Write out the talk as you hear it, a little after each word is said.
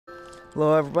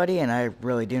Hello everybody, and I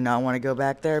really do not want to go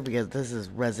back there because this is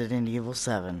Resident Evil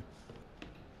 7.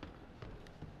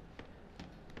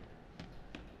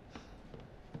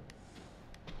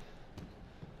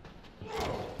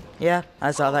 Yeah,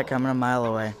 I saw that coming a mile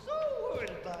away.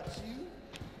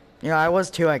 You know, I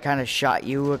was too. I kind of shot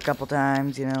you a couple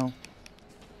times, you know.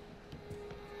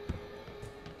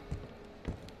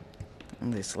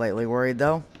 I'm just slightly worried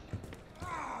though.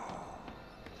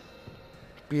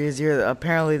 Because you're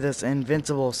apparently this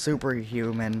invincible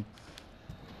superhuman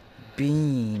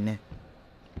being.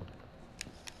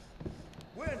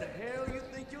 Where the hell you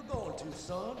think you're going to,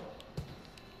 son?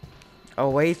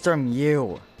 Away from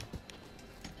you.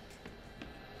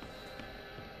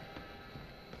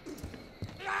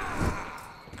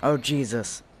 Oh,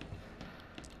 Jesus.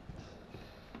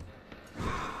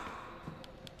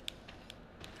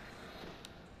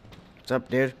 What's up,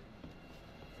 dude?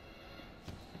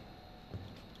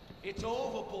 It's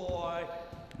over, boy.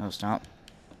 No, it's not.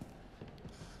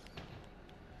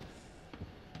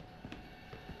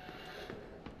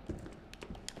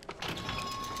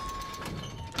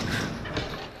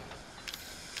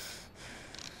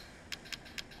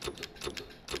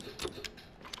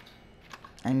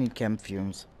 I need chem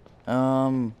fumes.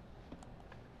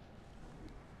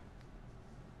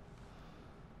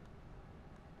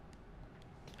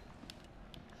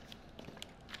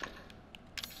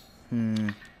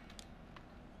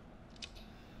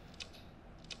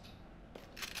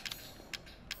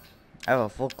 I have a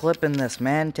full clip in this,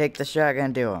 man. Take the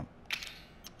shotgun to him.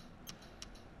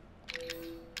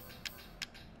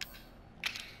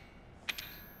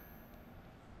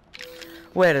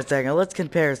 Wait a second. Let's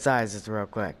compare sizes real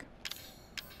quick.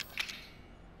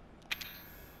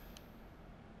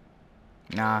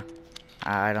 Nah.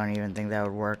 I don't even think that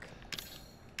would work.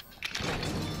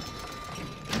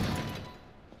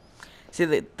 See,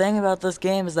 the thing about this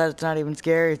game is that it's not even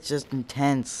scary. It's just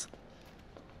intense.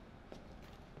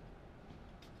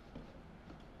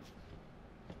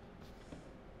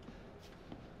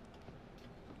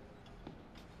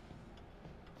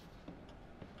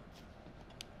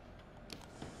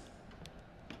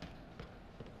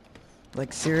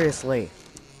 Like, seriously.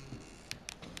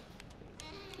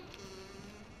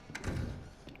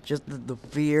 Just the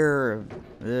fear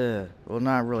of, well,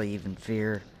 not really even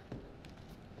fear.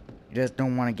 You just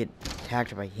don't want to get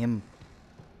attacked by him.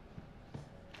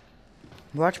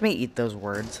 Watch me eat those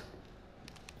words.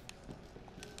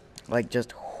 Like,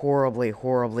 just horribly,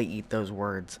 horribly eat those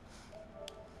words.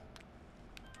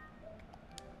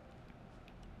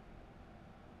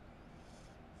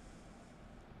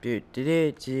 Dude,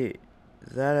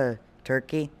 is that a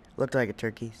turkey? Looked like a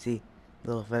turkey. See,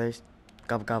 little feathers.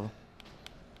 Gobble gobble.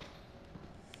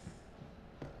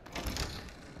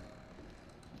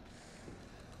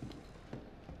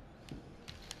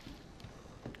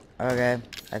 Okay,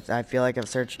 I feel like I've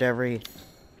searched every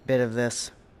bit of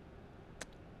this.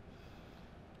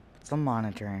 It's the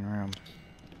monitoring room.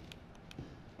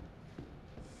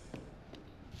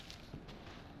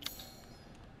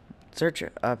 Search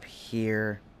up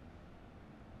here.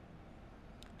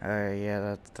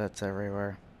 Yeah, that's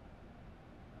everywhere.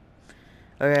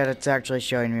 Okay, that's actually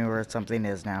showing me where something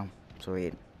is now.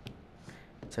 Sweet.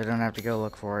 So I don't have to go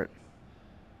look for it.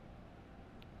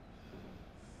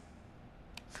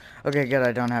 Okay, good.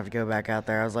 I don't have to go back out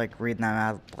there. I was like reading that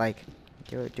out. Like,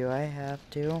 do I have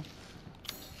to?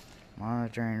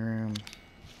 Monitoring room.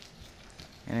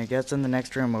 And I guess in the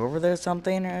next room over there's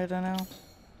something. I don't know.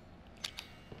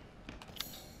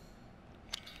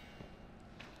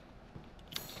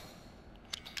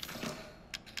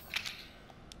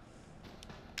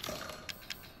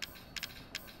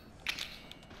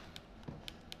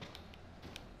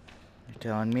 You're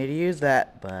telling me to use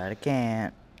that, but I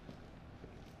can't.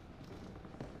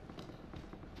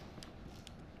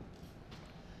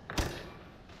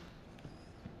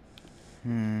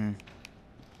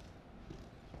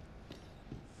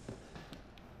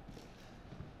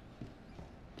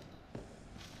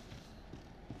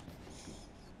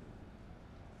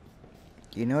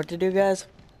 You know what to do, guys?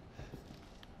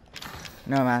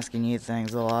 No, I'm asking you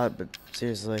things a lot, but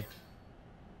seriously.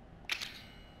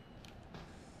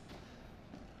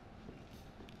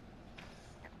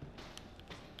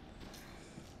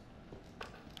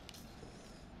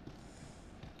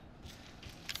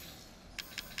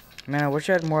 Man, I wish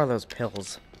I had more of those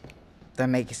pills that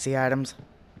make you see items.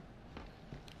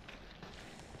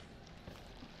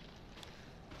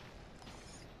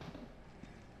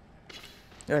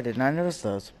 Oh, I did not notice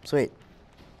those. Sweet.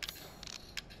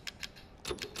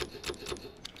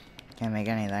 Can't make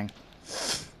anything.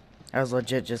 I was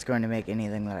legit just going to make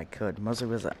anything that I could. Mostly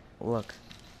was that. Look.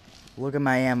 Look at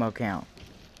my ammo count.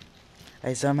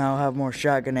 I somehow have more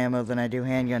shotgun ammo than I do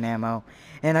handgun ammo,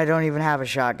 and I don't even have a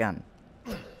shotgun.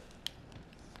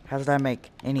 How does that make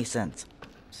any sense?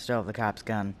 Still have the cop's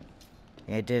gun.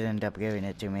 It did end up giving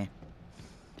it to me.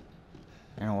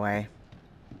 In a way.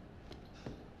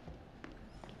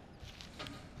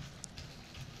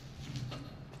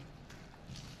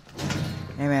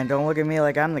 Hey man, don't look at me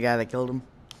like I'm the guy that killed him.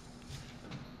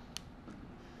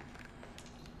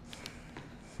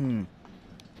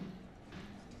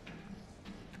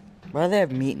 Why do they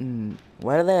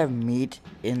have meat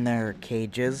in their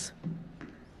cages?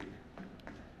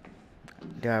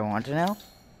 Do I want to know?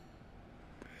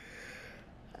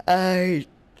 I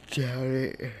doubt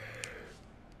it.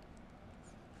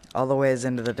 All the ways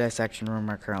into the dissection room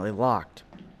are currently locked.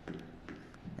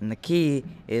 And the key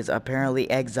is apparently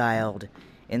exiled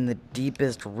in the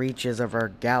deepest reaches of our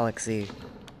galaxy.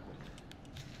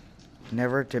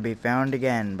 Never to be found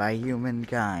again by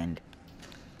humankind.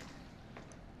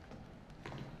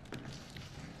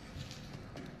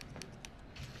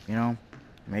 You know,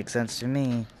 makes sense to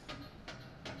me.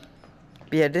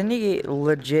 But yeah, didn't he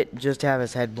legit just have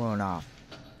his head blown off?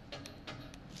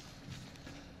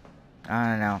 I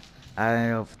don't know. I don't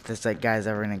know if this guy's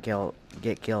ever gonna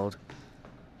get killed.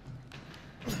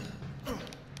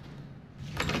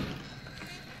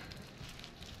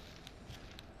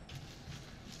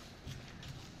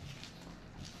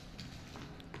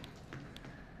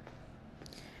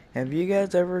 Have you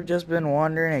guys ever just been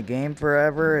wandering a game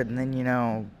forever and then, you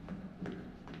know,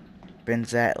 been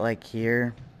sat like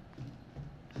here,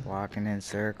 walking in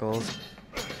circles,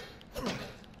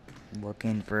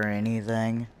 looking for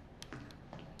anything?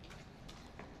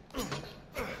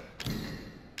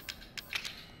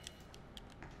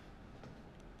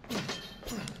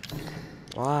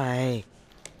 Why?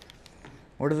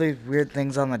 What do these weird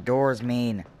things on the doors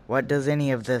mean? What does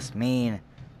any of this mean?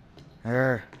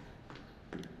 You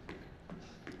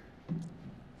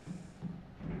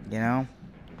know?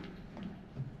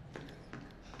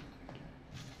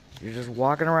 You're just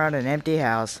walking around an empty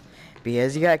house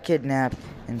because you got kidnapped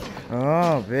and,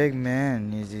 oh, big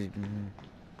man.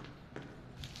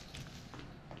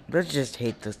 Let's just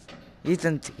hate this.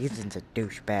 Ethan's a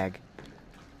douchebag.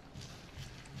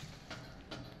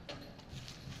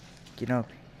 You know,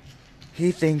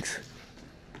 he thinks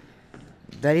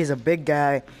that he's a big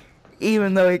guy,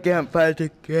 even though he can't find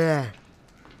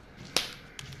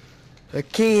a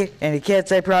key, and he can't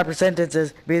say proper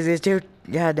sentences because he's too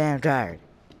goddamn tired.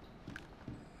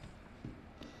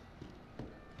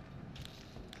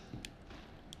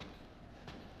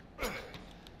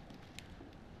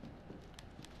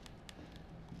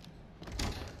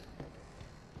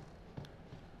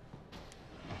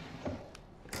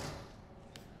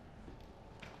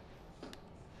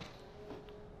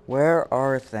 Where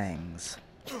are things?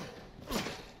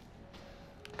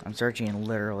 I'm searching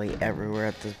literally everywhere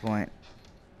at this point.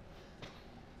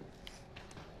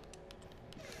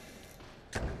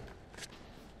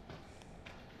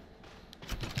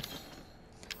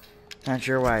 Not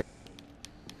sure why,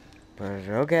 but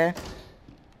okay.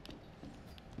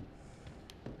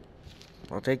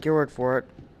 I'll take your word for it.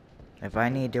 If I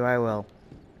need to, I will.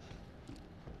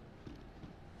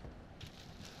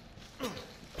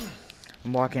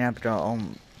 I'm walking up to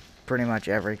pretty much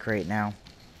every crate now.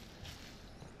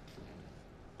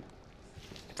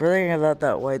 Really, I thought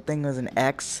that white thing was an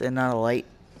X and not a light.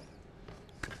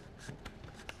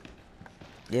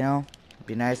 You know, it'd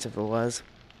be nice if it was.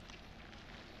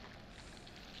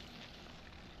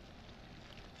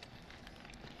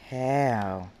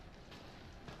 How?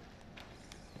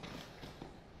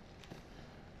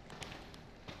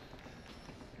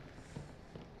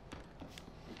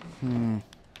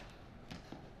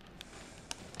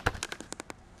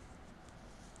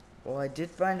 Well, I did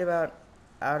find out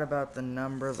about the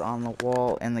numbers on the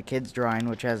wall in the kid's drawing,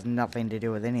 which has nothing to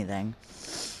do with anything.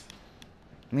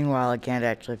 Meanwhile, I can't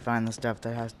actually find the stuff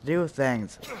that has to do with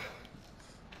things.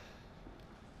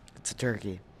 It's a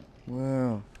turkey.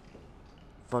 Whoa.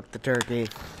 Fuck the turkey.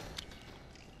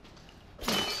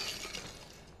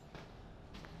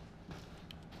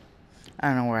 I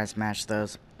don't know where I smashed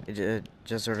those. It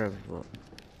just sort of...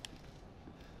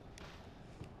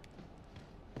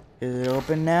 Is it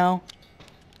open now?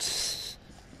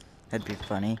 That'd be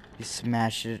funny. You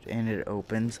smash it and it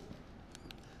opens.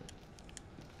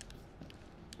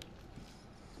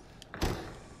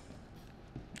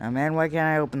 Oh man, why can't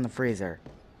I open the freezer?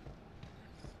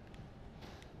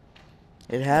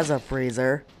 It has a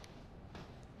freezer.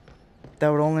 That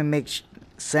would only make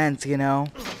sense, you know?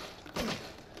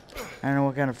 I don't know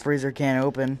what kind of freezer can't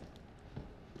open.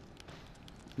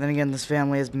 Then again, this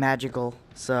family is magical,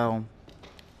 So,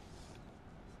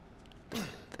 the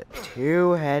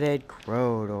two-headed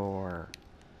crow door.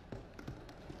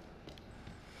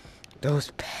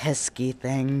 Those pesky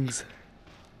things.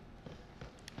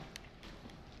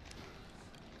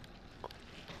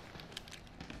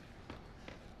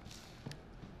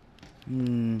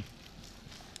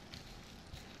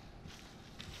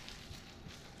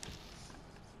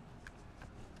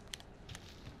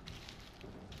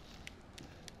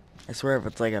 I swear if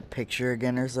it's like a picture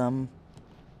again or something.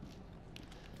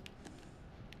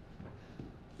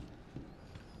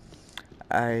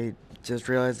 I just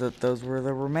realized that those were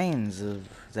the remains of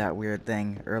that weird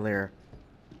thing earlier.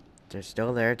 They're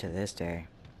still there to this day.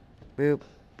 Boop.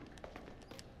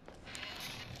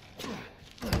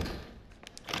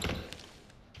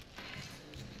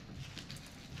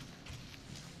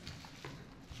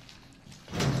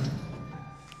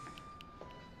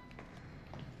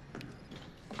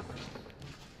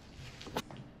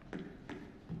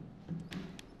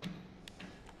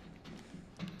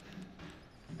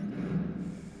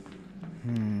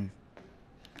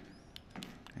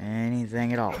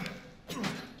 Anything at all.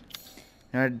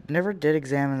 No, I never did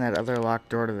examine that other locked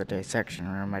door to the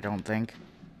dissection room, I don't think.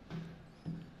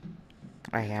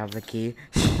 I have the key.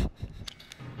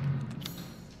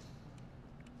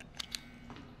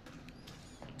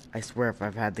 I swear if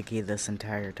I've had the key this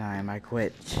entire time, I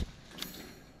quit.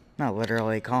 Not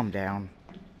literally, calm down.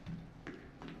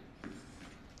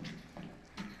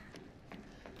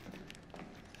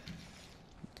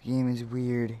 The game is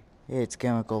weird. It's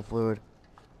chemical fluid.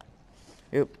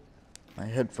 Oop. My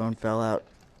headphone fell out.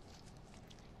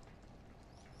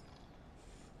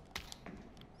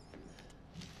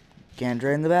 Can't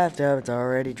drain the bathtub, it's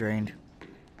already drained.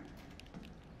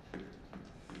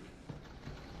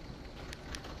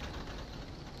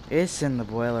 It's in the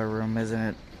boiler room, isn't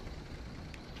it?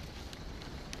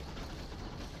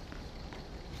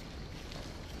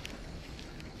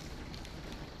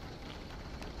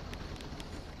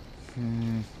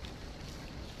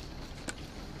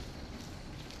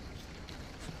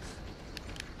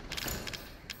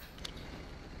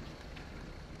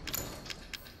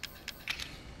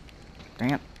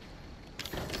 Dang it.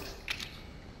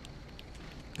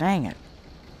 Dang it.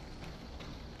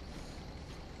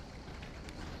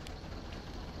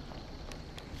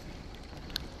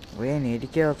 We need to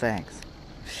kill things.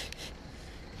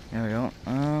 No, we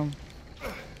don't.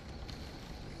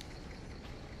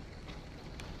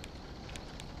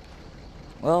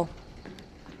 Well,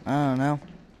 I don't know.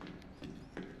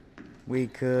 We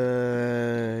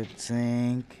could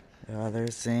sink the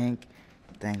other sink.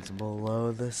 Things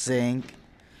below the sink.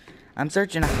 I'm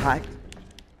searching a hot.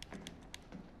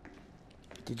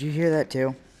 Did you hear that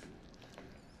too?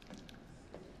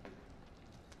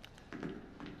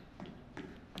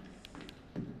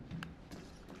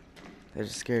 That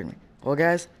just scared me. Well,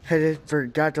 guys, I just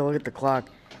forgot to look at the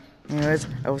clock. Anyways,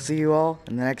 I will see you all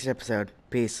in the next episode.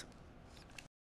 Peace.